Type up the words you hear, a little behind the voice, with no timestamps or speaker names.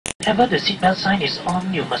Whenever the seatbelt sign is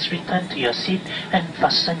on, you must return to your seat and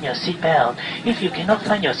fasten your seatbelt. If you cannot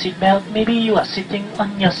find your seatbelt, maybe you are sitting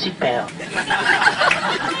on your seatbelt.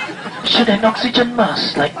 Should an oxygen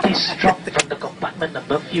mask like this drop from the compartment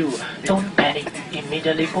above you, don't panic.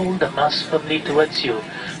 Immediately pull the mask firmly towards you.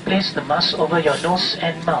 Place the mask over your nose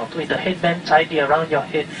and mouth with the headband tightly around your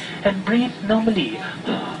head and breathe normally.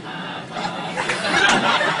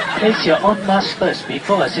 Place your own mask first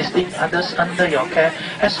before assisting others under your care,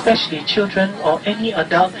 especially children or any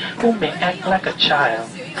adult who may act like a child.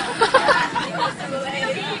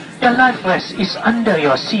 Your life vest is under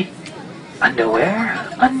your seat. Underwear?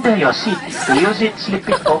 Under your seat. Use it, slip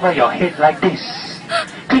it over your head like this.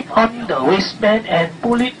 Clip on the waistband and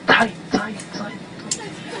pull it tight.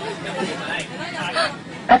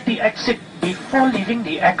 At the exit, before leaving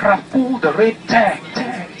the aircraft, pull the red tag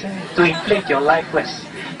to inflate your life vest.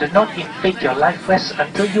 Do not inflate your life vest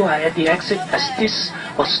until you are at the exit, as this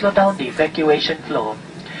will slow down the evacuation flow.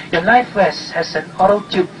 Your life vest has an auto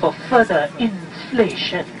tube for further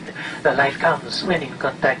inflation. The light comes when in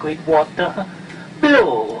contact with water.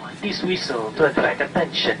 Blow this whistle to attract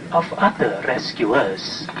attention of other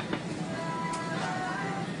rescuers.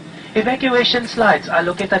 Evacuation slides are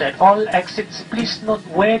located at all exits. Please note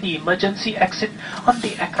where the emergency exit on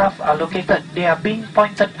the aircraft are located. They are being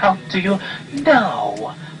pointed out to you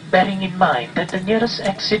now, bearing in mind that the nearest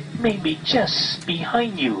exit may be just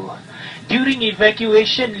behind you. During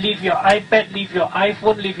evacuation, leave your iPad, leave your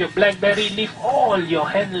iPhone, leave your BlackBerry, leave all your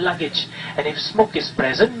hand luggage. And if smoke is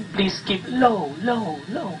present, please keep low,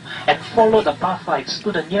 and follow the pathfights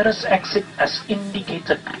to the nearest exit as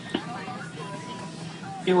indicated.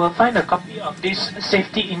 You will find a copy of this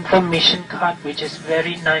safety information card, which is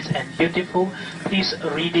very nice and beautiful. Please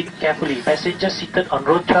read it carefully. Passengers seated on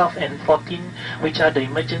row 12 and 14, which are the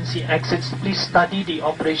emergency exits, please study the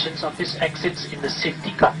operations of these exits in the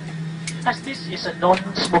safety card. As this is a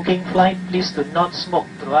non-smoking flight, please do not smoke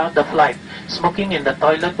throughout the flight. Smoking in the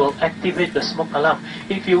toilet will activate the smoke alarm.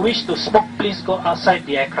 If you wish to smoke, please go outside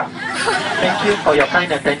the aircraft. Thank you for your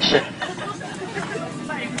kind attention.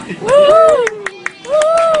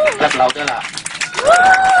 รับเราด้วยล่ะ